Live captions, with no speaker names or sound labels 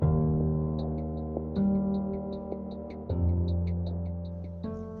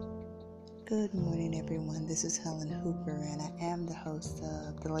Good morning, everyone. This is Helen Hooper, and I am the host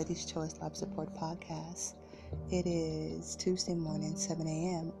of the Ladies' Choice Life Support Podcast. It is Tuesday morning, 7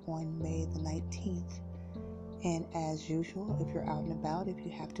 a.m. on May the 19th. And as usual, if you're out and about, if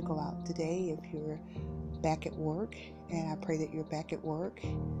you have to go out today, if you're back at work, and I pray that you're back at work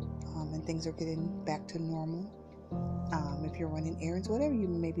and things are getting back to normal. If you're running errands, whatever you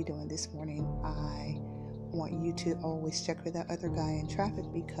may be doing this morning, I want you to always check for that other guy in traffic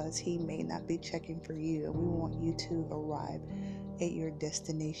because he may not be checking for you. And we want you to arrive at your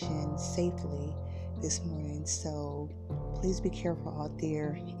destination safely this morning. So please be careful out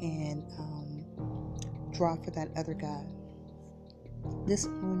there and draw for that other guy. This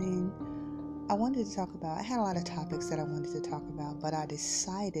morning, I wanted to talk about, I had a lot of topics that I wanted to talk about, but I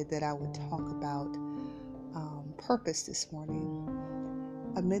decided that I would talk about purpose this morning.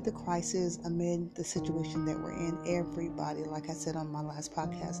 Amid the crisis, amid the situation that we're in, everybody, like I said on my last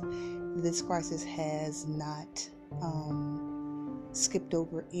podcast, this crisis has not skipped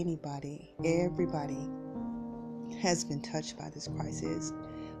over anybody. Everybody has been touched by this crisis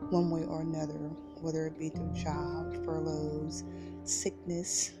one way or another, whether it be through job, furloughs,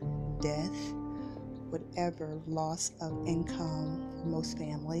 sickness, death, whatever, loss of income for most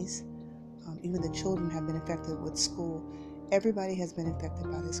families. Even the children have been affected with school. Everybody has been affected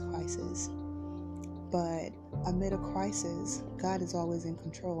by this crisis. But amid a crisis, God is always in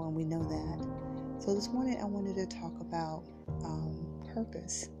control, and we know that. So this morning I wanted to talk about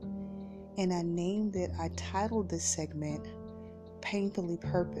purpose. And I titled this segment, Painfully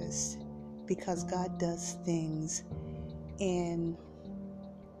Purposed, because God does things in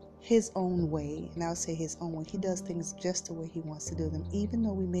His own way. And I'll say His own way. He does things just the way He wants to do them, even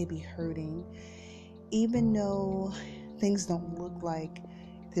though we may be hurting, even though things don't look like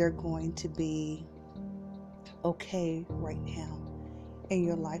they're going to be okay right now in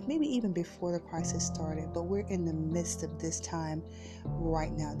your life, maybe even before the crisis started, but we're in the midst of this time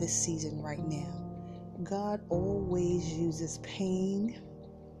right now, this season right now. God always uses pain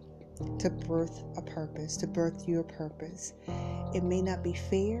to birth a purpose, to birth your purpose. It may not be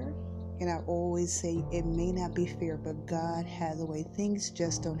fair, and I always say it may not be fair, but God has a way. Things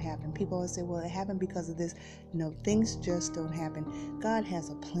just don't happen. People always say, well, it happened because of this. No, things just don't happen. God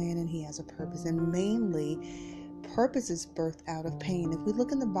has a plan and He has a purpose. And mainly, purpose is birthed out of pain. If we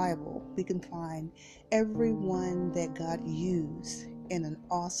look in the Bible, we can find everyone that God used in an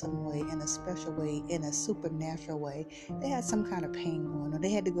awesome way, in a special way, in a supernatural way. They had some kind of pain going on.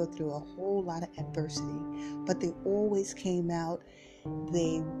 They had to go through a whole lot of adversity, but they always came out.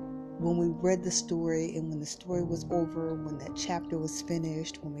 When we read the story and when the story was over, when that chapter was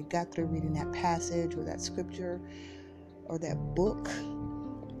finished, when we got through reading that passage or that scripture or that book,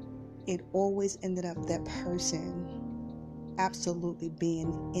 it always ended up that person absolutely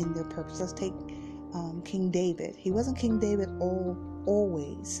being in their purpose. Let's take King David. He wasn't King David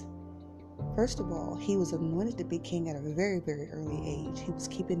always. First of all, he was anointed to be king at a very, very early age. He was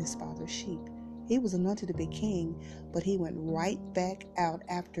keeping his father's sheep. He was anointed to be king, but he went right back out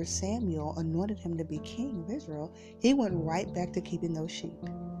after Samuel anointed him to be king of Israel. He went right back to keeping those sheep.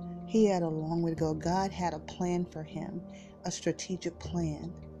 He had a long way to go. God had a plan for him, a strategic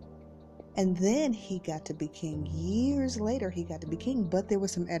plan. And then he got to be king. Years later, he got to be king, but there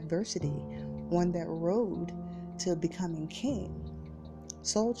was some adversity on that road to becoming king.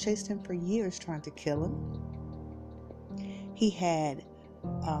 Saul chased him for years trying to kill him. He had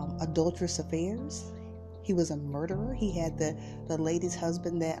adulterous affairs. He was a murderer. He had the lady's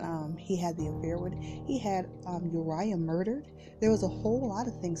husband that he had the affair with. He had Uriah murdered. There was a whole lot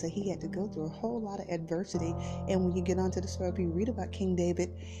of things that he had to go through, a whole lot of adversity. And when you get onto the story, if you read about King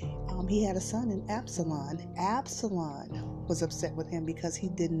David, he had a son in Absalom. Absalom was upset with him because he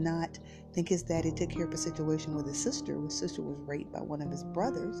did not think his daddy took care of a situation with his sister. His sister was raped by one of his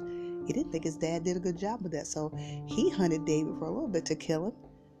brothers. He didn't think his dad did a good job with that, so he hunted David for a little bit to kill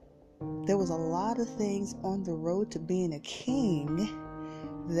him. There was a lot of things on the road to being a king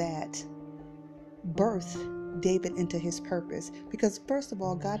that birthed David into his purpose. Because first of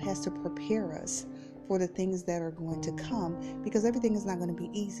all, God has to prepare us for the things that are going to come, because everything is not going to be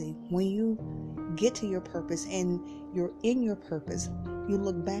easy. When you get to your purpose and you're in your purpose, you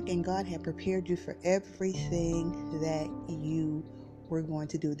look back and God had prepared you for everything that you were going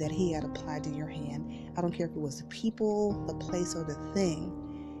to do, that He had applied to your hand. I don't care if it was the people, the place, or the thing.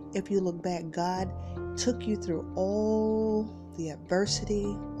 If you look back, God took you through all the adversity,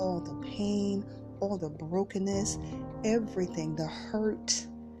 all the pain, all the brokenness, everything, the hurt,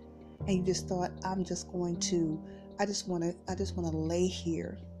 and you just thought, I just want to lay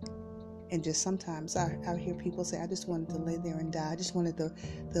here And just sometimes I hear people say, I just wanted to lay there and die. I just wanted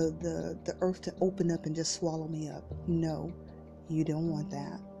the earth to open up and just swallow me up. No, you don't want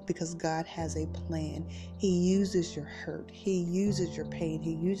that, because God has a plan. He uses your hurt. He uses your pain.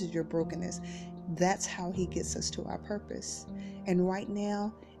 He uses your brokenness. That's how he gets us to our purpose. And right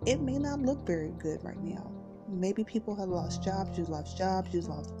now, it may not look very good right now. Maybe people have lost jobs. You've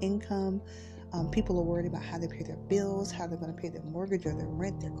lost income. People are worried about how they pay their bills, how they're going to pay their mortgage or their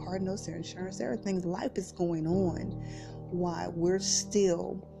rent, their car notes, their insurance. There are things, life is going on. Why? We're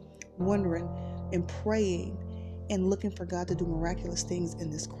still wondering and praying and looking for God to do miraculous things in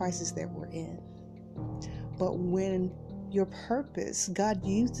this crisis that we're in. But when your purpose, God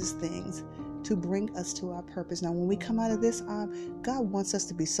uses things to bring us to our purpose. Now, when we come out of this, God wants us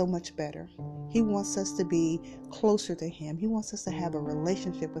to be so much better. He wants us to be closer to him. He wants us to have a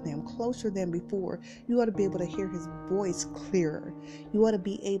relationship with him closer than before. You ought to be able to hear his voice clearer. You ought to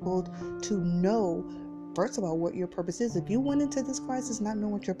be able to know, first of all, what your purpose is. If you went into this crisis not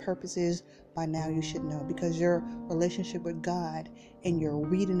knowing what your purpose is, by now you should know, because your relationship with God and your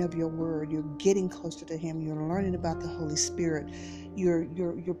reading of your word, you're getting closer to him. You're learning about the Holy Spirit. You're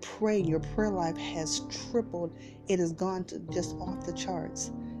praying. Your prayer life has tripled. It has gone to just off the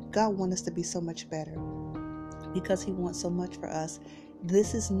charts. God wants us to be so much better because he wants so much for us.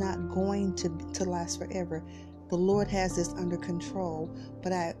 This is not going to last forever. The Lord has this under control.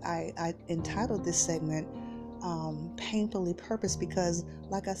 But I entitled this segment Painfully Purpose, because,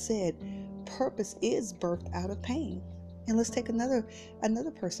 like I said, purpose is birthed out of pain. And let's take another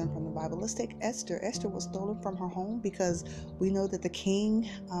person from the Bible. Let's take Esther. Esther was stolen from her home because we know that the king,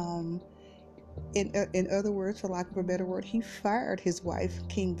 in other words, for lack of a better word, he fired his wife,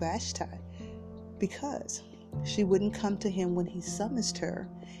 King Vashti, because she wouldn't come to him when he summoned her.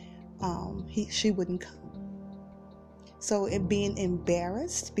 She wouldn't come. So it being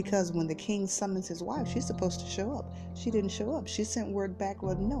embarrassed, because when the king summons his wife, she's supposed to show up. She didn't show up. She sent word back,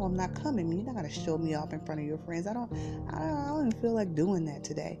 well, no, I'm not coming. You're not going to show me off in front of your friends. I don't even feel like doing that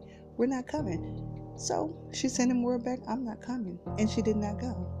today. We're not coming. So she sent him word back, I'm not coming. And she did not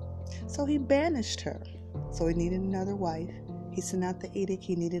go. So he banished her. So he needed another wife. He sent out the edict.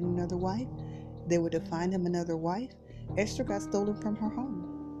 He needed another wife. They were to find him another wife. Esther got stolen from her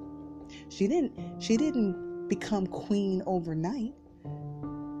home. She didn't become queen overnight.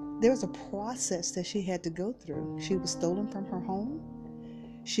 There was a process that she had to go through. She was stolen from her home.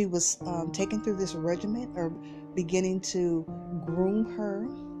 She was taken through this regiment, or beginning to groom her,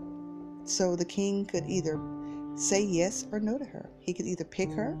 so the king could either say yes or no to her. He could either pick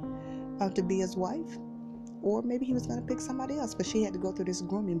her to be his wife, or maybe he was going to pick somebody else, but she had to go through this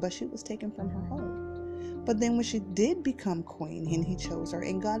grooming. But she was taken from her home. But then when she did become queen, and he chose her,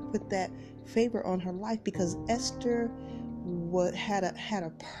 and God put that favor on her life, because Esther had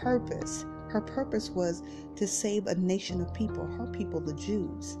a purpose. Her purpose was to save a nation of people, her people, the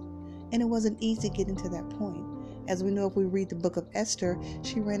Jews. And it wasn't easy getting to that point. As we know, if we read the book of Esther,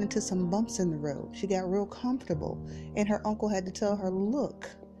 she ran into some bumps in the road. She got real comfortable, and her uncle had to tell her, look,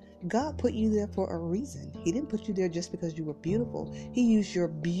 God put you there for a reason. He didn't put you there just because you were beautiful. He used your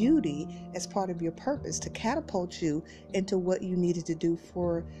beauty as part of your purpose to catapult you into what you needed to do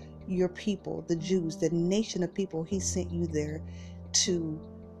for your people, the Jews, the nation of people he sent you there to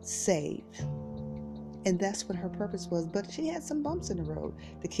save. And that's what her purpose was. But she had some bumps in the road.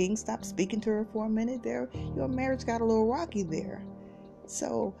 The king stopped speaking to her for a minute there. Your marriage got a little rocky there.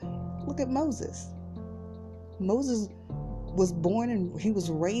 So look at Moses. Moses was born and he was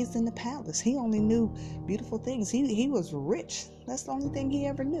raised in the palace. He only knew beautiful things. He was rich. That's the only thing he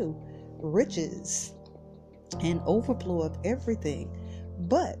ever knew. Riches and overflow of everything.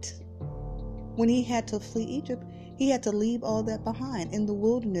 But when he had to flee Egypt, he had to leave all that behind in the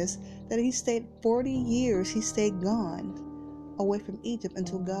wilderness. That he stayed 40 years. He stayed gone away from Egypt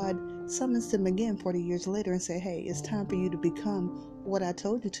until God summons him again 40 years later and say, hey, it's time for you to become what I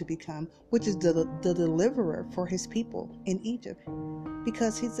told you to become, which is the deliverer for his people in Egypt.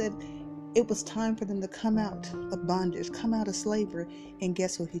 Because he said it was time for them to come out of bondage, come out of slavery. And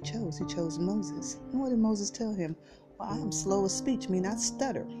guess what he chose? He chose Moses. And what did Moses tell him? Well, I am slow of speech, meaning I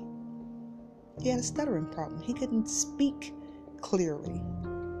stutter. He had a stuttering problem. He couldn't speak clearly.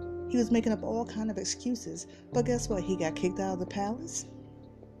 He was making up all kinds of excuses. But guess what? He got kicked out of the palace.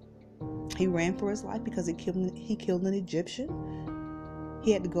 He ran for his life because he killed an Egyptian.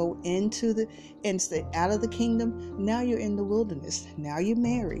 He had to go and stay out of the kingdom. Now you're in the wilderness. Now you're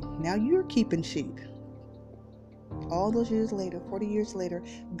married. Now you're keeping sheep. All those years later, 40 years later,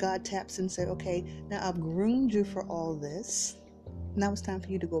 God taps and said, okay, now I've groomed you for all this. Now it's time for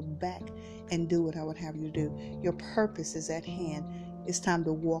you to go back and do what I would have you do. Your purpose is at hand. It's time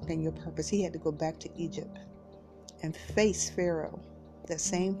to walk in your purpose. He had to go back to Egypt and face Pharaoh, that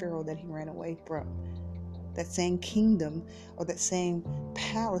same Pharaoh that he ran away from, that same kingdom or that same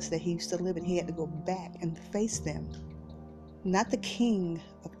palace that he used to live in. He had to go back and face them. Not the king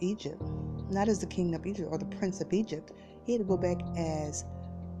of Egypt, not as the king of Egypt or the prince of Egypt. He had to go back as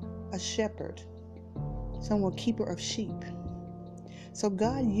a shepherd, someone keeper of sheep. So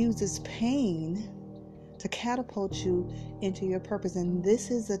God uses pain to catapult you into your purpose. And this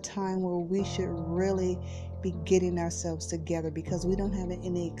is a time where we should really be getting ourselves together, because we don't have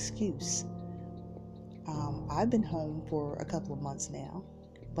any excuse. I've been home for a couple of months now,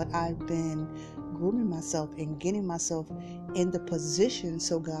 but I've been grooming myself and getting myself in the position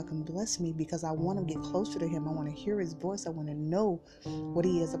so God can bless me, because I want to get closer to Him. I want to hear His voice. I want to know what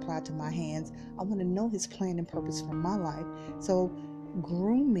He has applied to my hands. I want to know His plan and purpose for my life. So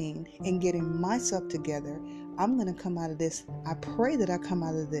grooming and getting myself together, I'm going to come out of this. I pray that I come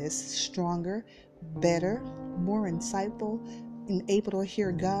out of this stronger, better, more insightful, and able to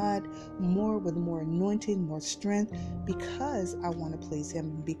hear God more, with more anointing, more strength, because I want to please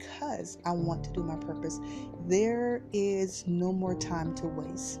Him, because I want to do my purpose. There is no more time to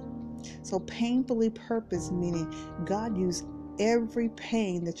waste. So painfully purpose, meaning God used every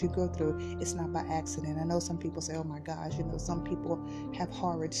pain that you go through. It's not by accident. I know some people say, oh my gosh, some people have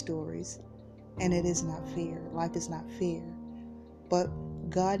horrid stories, and it is not fair. Life is not fair. But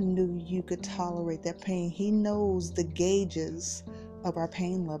God knew you could tolerate that pain. He knows the gauges of our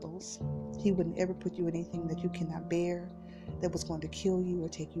pain levels. He wouldn't ever put you in anything that you cannot bear, that was going to kill you or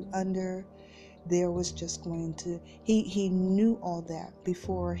take you under. There was just going to, he knew all that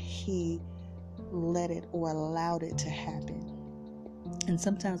before He let it or allowed it to happen. And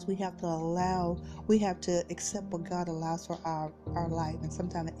sometimes we have to accept what God allows for our life. And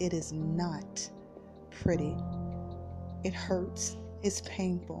sometimes it is not pretty. It hurts. It's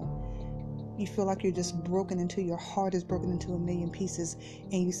painful. You feel like you're just broken into, your heart is broken into a million pieces.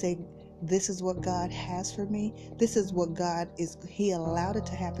 And you say, this is what God has for me. This is what God is. He allowed it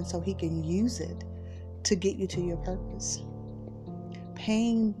to happen so He can use it to get you to your purpose.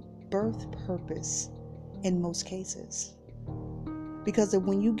 Pain birth purpose in most cases. Because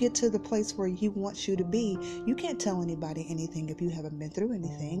when you get to the place where He wants you to be, you can't tell anybody anything if you haven't been through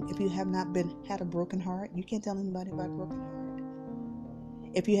anything. If you have not had a broken heart, you can't tell anybody about a broken heart.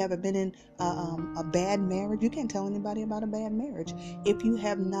 If you haven't been in a bad marriage, you can't tell anybody about a bad marriage. If you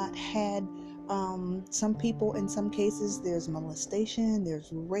have not had some people, in some cases, there's molestation, there's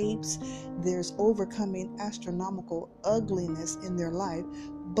rapes, there's overcoming astronomical ugliness in their life,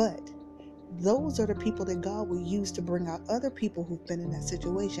 but those are the people that God will use to bring out other people who've been in that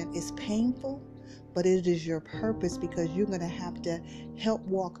situation. It's painful, but it is your purpose, because you're going to have to help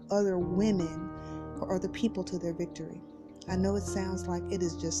walk other women or other people to their victory. I know it sounds like it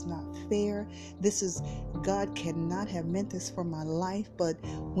is just not fair. God cannot have meant this for my life, but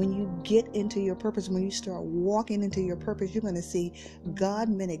when you get into your purpose, when you start walking into your purpose, you're going to see God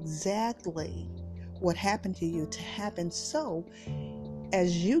meant exactly what happened to you to happen. So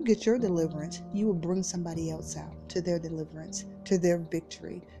as you get your deliverance, you will bring somebody else out to their deliverance, to their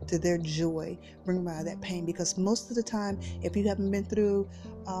victory, to their joy. Bring them out of that pain. Because most of the time, if you haven't been through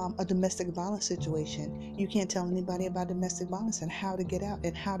a domestic violence situation, you can't tell anybody about domestic violence and how to get out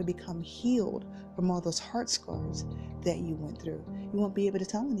and how to become healed from all those heart scars that you went through. You won't be able to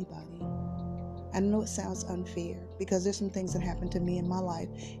tell anybody. I know it sounds unfair, because there's some things that happened to me in my life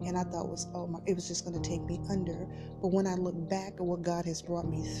and I thought it was just going to take me under. But when I look back at what God has brought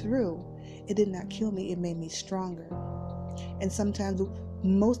me through, it did not kill me. It made me stronger. And sometimes,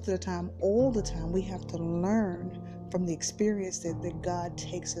 most of the time, all the time, we have to learn from the experience that God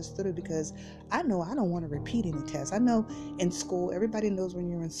takes us through, because I know I don't want to repeat any tests. I know in school, everybody knows when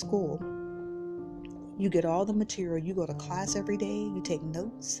you're in school, you get all the material. You go to class every day. You take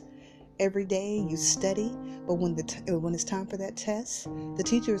notes. Every day you study, but when it's time for that test, the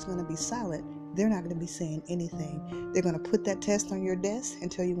teacher is going to be silent. They're not going to be saying anything. They're going to put that test on your desk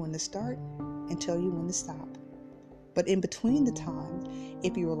and tell you when to start and tell you when to stop. But in between the time,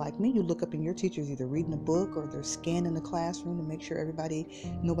 if you were like me, you look up and your teacher's either reading a book or they're scanning the classroom to make sure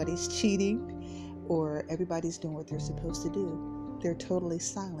nobody's cheating or everybody's doing what they're supposed to do. They're totally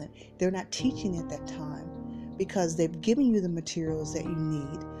silent. They're not teaching at that time because they've given you the materials that you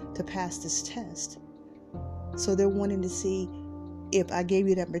need to pass this test. So they're wanting to see, if I gave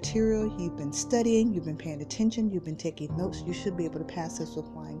you that material, you've been studying, you've been paying attention, you've been taking notes, you should be able to pass this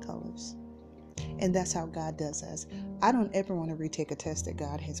with flying colors. And that's how God does us. I don't ever want to retake a test that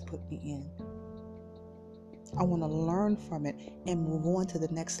God has put me in. I want to learn from it and move on to the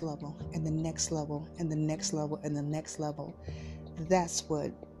next level and the next level and the next level and the next level. That's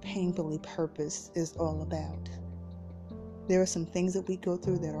what painfully purpose is all about. There are some things that we go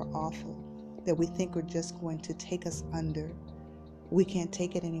through that are awful, that we think are just going to take us under. We can't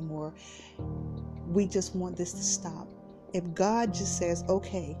take it anymore. We just want this to stop. If God just says,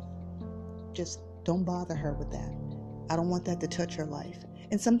 okay, just don't bother her with that. I don't want that to touch her life.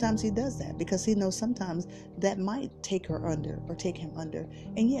 And sometimes he does that because he knows sometimes that might take her under or take him under.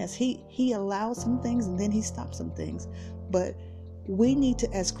 And yes, he allows some things and then he stops some things. But we need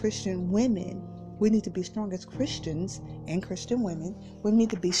to, as Christian women, we need to be strong as Christians and Christian women. We need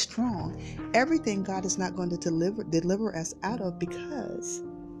to be strong. Everything God is not going to deliver us out of, because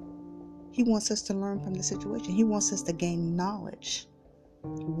he wants us to learn from the situation. He wants us to gain knowledge,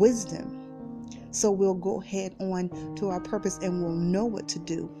 wisdom. So we'll go head on to our purpose and we'll know what to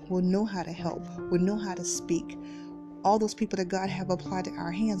do. We'll know how to help. We'll know how to speak. All those people that God have applied to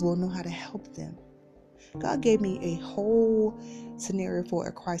our hands, we'll know how to help them. God gave me a whole scenario for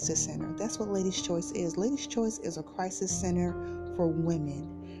a crisis center. That's what Ladies' Choice is. Ladies' Choice is a crisis center for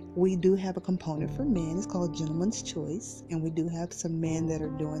women. We do have a component for men. It's called Gentleman's Choice, and we do have some men that are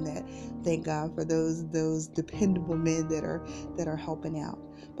doing that. Thank God for those dependable men that are helping out.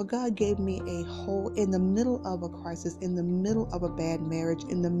 But God gave me a whole, in the middle of a crisis, in the middle of a bad marriage,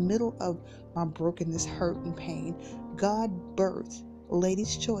 in the middle of my brokenness, hurt, and pain, God birthed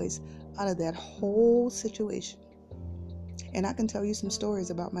Ladies' Choice out of that whole situation. And I can tell you some stories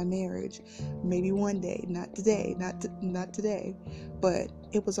about my marriage, maybe one day, not today, not today, but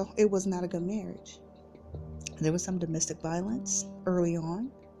it was not a good marriage. There was some domestic violence early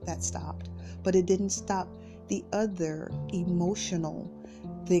on that stopped, but it didn't stop the other emotional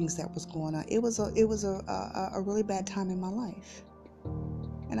things that was going on. It was a really bad time in my life,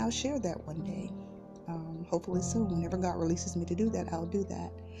 and I'll share that one day. Hopefully soon. Whenever God releases me to do that, I'll do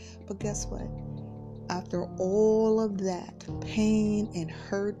that. But guess what? After all of that pain and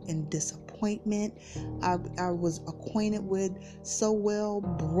hurt and disappointment, I was acquainted with so well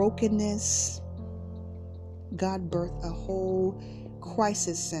brokenness, God birthed a whole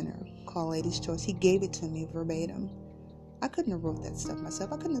crisis center called Ladies' Choice. He gave it to me verbatim. I couldn't have wrote that stuff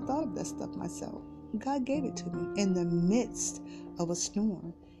myself. I couldn't have thought of that stuff myself. God gave it to me in the midst of a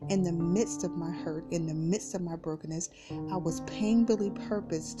storm, in the midst of my hurt, in the midst of my brokenness. I was painfully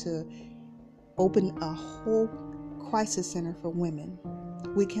purposed to open a whole crisis center for women.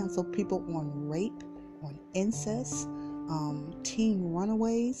 We counsel people on rape, on incest, teen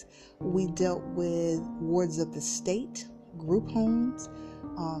runaways. We dealt with wards of the state, group homes,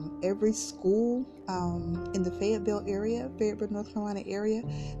 every school in the Fayetteville, North Carolina area.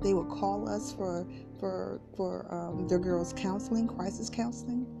 They would call us for their girls' counseling, crisis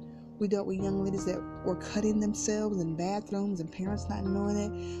counseling. We dealt with young ladies that were cutting themselves in bathrooms and parents not knowing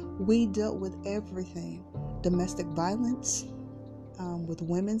it. We dealt with everything. Domestic violence with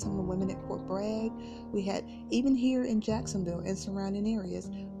women, some of the women at Fort Bragg. We had, even here in Jacksonville and surrounding areas,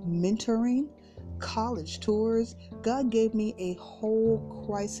 mentoring, college tours. God gave me a whole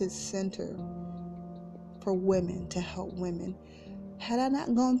crisis center for women, to help women. Had I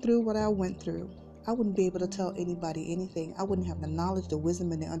not gone through what I went through, I wouldn't be able to tell anybody anything. I wouldn't have the knowledge, the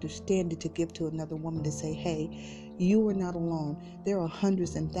wisdom, and the understanding to give to another woman to say, hey, you are not alone. There are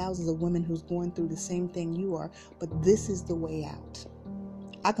hundreds and thousands of women who's going through the same thing you are, but this is the way out.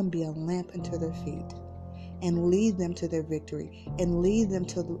 I can be a lamp unto their feet and lead them to their victory and lead them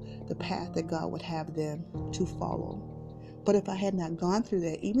to the path that God would have them to follow. But if I had not gone through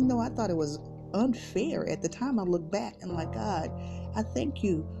that, even though I thought it was unfair at the time, I look back and like, God, I thank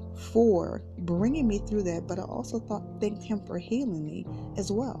you for bringing me through that, but I also thanked him for healing me as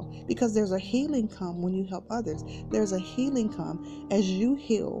well, because there's a healing come when you help others. There's a healing come as you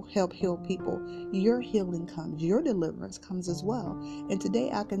help heal people. Your healing comes, your deliverance comes as well. And today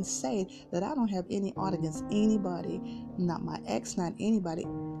I can say that I don't have any ought against anybody, not my ex, not anybody.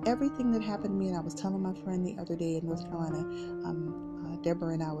 Everything that happened to me, and I was telling my friend the other day in North Carolina,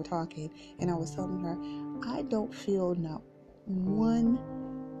 Deborah and I were talking, and I was telling her, I don't feel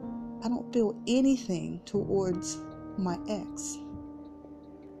anything towards my ex.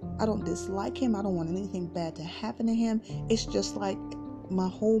 I don't dislike him. I don't want anything bad to happen to him. It's just like my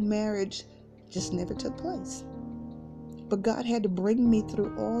whole marriage just never took place. But God had to bring me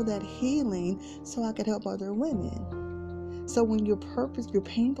through all that healing so I could help other women. So when you're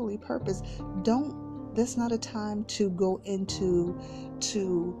painfully purposed, that's not a time to go into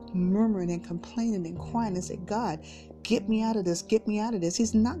murmuring and complaining and crying and say, God, get me out of this, get me out of this.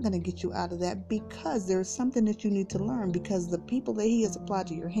 He's not going to get you out of that, because there's something that you need to learn, because the people that he has applied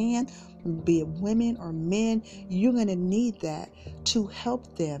to your hand, be it women or men, you're going to need that to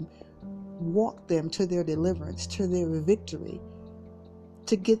help them, walk them to their deliverance, to their victory.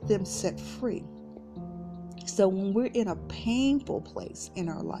 to get them set free. So when we're in a painful place in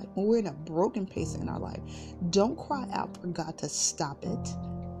our life, when we're in a broken place in our life, don't cry out for God to stop it,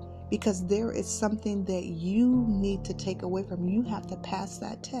 because there is something that you need to take away from you. You have to pass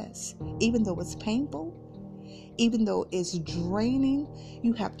that test. Even though it's painful, even though it's draining,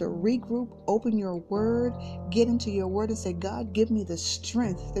 you have to regroup, open your word, get into your word and say, God, give me the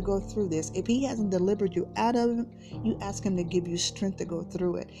strength to go through this. If he hasn't delivered you out of it, you ask him to give you strength to go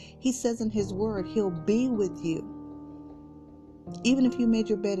through it. He says in his word, he'll be with you. Even if you made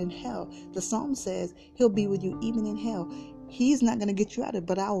your bed in hell, the psalm says he'll be with you even in hell. He's not going to get you out of it,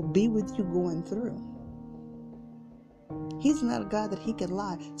 but I will be with you going through. He's not a God that he can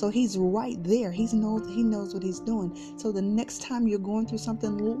lie. So he's right there. He knows what he's doing. So the next time you're going through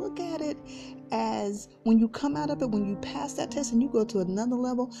something, look at it as when you come out of it, when you pass that test and you go to another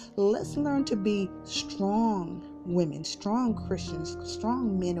level, let's learn to be strong women, strong Christians,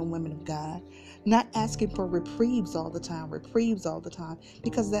 strong men and women of God, not asking for reprieves all the time,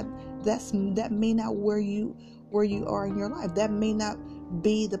 because that may not where you are in your life. That may not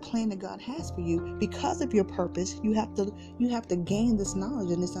be the plan that God has for you. Because of your purpose, you have to gain this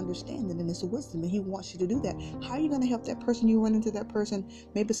knowledge and this understanding and this wisdom, and he wants you to do that. How are you going to help that person? You run into that person,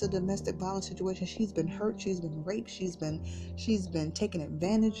 maybe it's a domestic violence situation. She's been hurt, she's been raped, she's been taken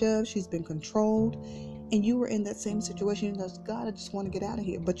advantage of, she's been controlled, and you were in that same situation. You know, God, I just want to get out of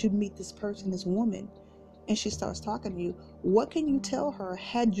here. But you meet this person, this woman, and she starts talking to you. What can you tell her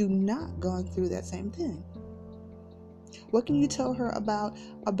had you not gone through that same thing? What can you tell her about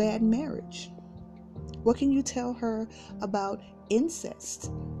a bad marriage? What can you tell her about incest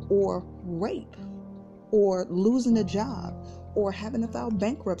or rape or losing a job or having to file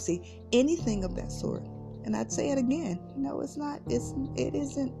bankruptcy? Anything of that sort. And I'd say it again. No, it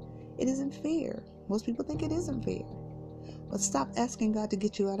isn't fair. Most people think it isn't fair. But stop asking God to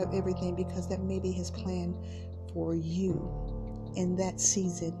get you out of everything, because that may be his plan for you in that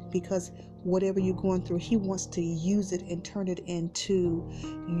season, because whatever you're going through, he wants to use it and turn it into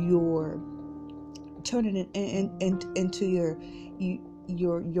your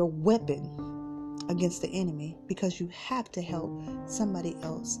weapon against the enemy, because you have to help somebody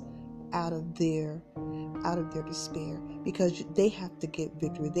else out of their despair, because they have to get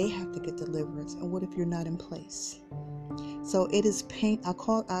victory, they have to get deliverance. And what if you're not in place? So it is pain. I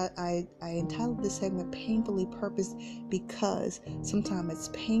entitled this segment "Painfully Purposed," because sometimes it's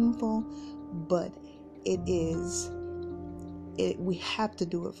painful, but we have to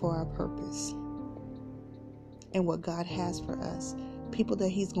do it for our purpose and what God has for us. People that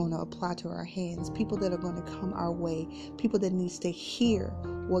he's going to apply to our hands, people that are going to come our way, people that needs to hear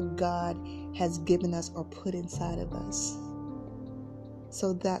what God has given us or put inside of us.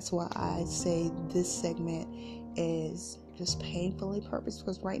 So that's why I say this segment is just painfully purposed,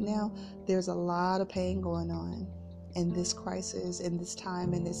 because right now there's a lot of pain going on in this crisis, in this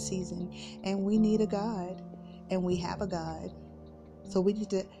time, in this season, and we need a God, and we have a God. So we need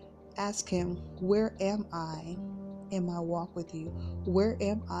to ask him, where am I in my walk with you? Where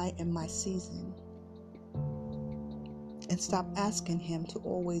am I in my season? And stop asking him to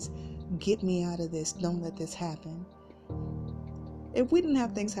always get me out of this. Don't let this happen. If we didn't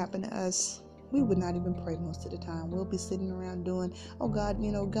have things happen to us, we would not even pray most of the time. We'll be sitting around doing, oh God,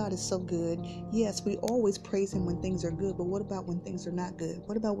 God is so good. Yes, we always praise him when things are good, but what about when things are not good?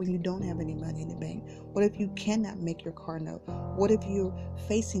 What about when you don't have any money in the bank? What if you cannot make your car note? What if you're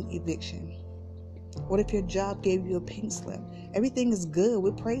facing eviction? What if your job gave you a pink slip? Everything is good.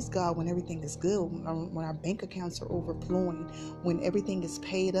 We praise God when everything is good, when our bank accounts are overflowing, when everything is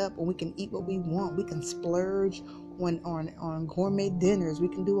paid up, when we can eat what we want, we can splurge on gourmet dinners, we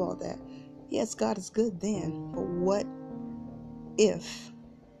can do all that. Yes, God is good then, but what if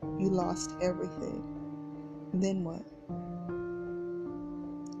you lost everything? Then what?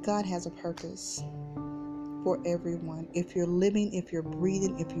 God has a purpose for everyone. If you're living, if you're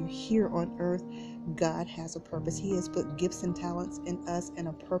breathing, if you're here on earth, God has a purpose. He has put gifts and talents in us and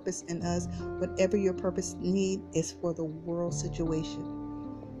a purpose in us. Whatever your purpose need is for the world situation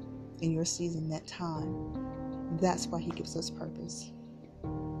in your season, that time. That's why he gives us purpose.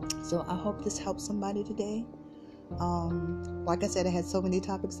 So I hope this helps somebody today. Like I said, I had so many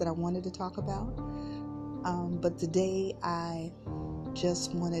topics that I wanted to talk about. But today I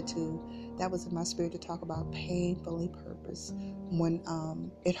just wanted to, that was in my spirit, to talk about painfully purpose. When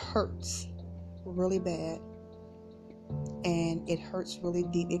it hurts really bad and it hurts really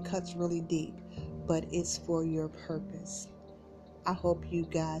deep, it cuts really deep, but it's for your purpose. I hope you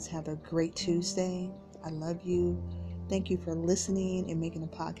guys have a great Tuesday. I love you. Thank you for listening and making the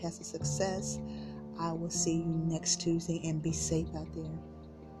podcast a success. I will see you next Tuesday, and be safe out there.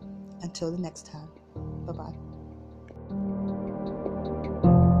 Until the next time, bye-bye.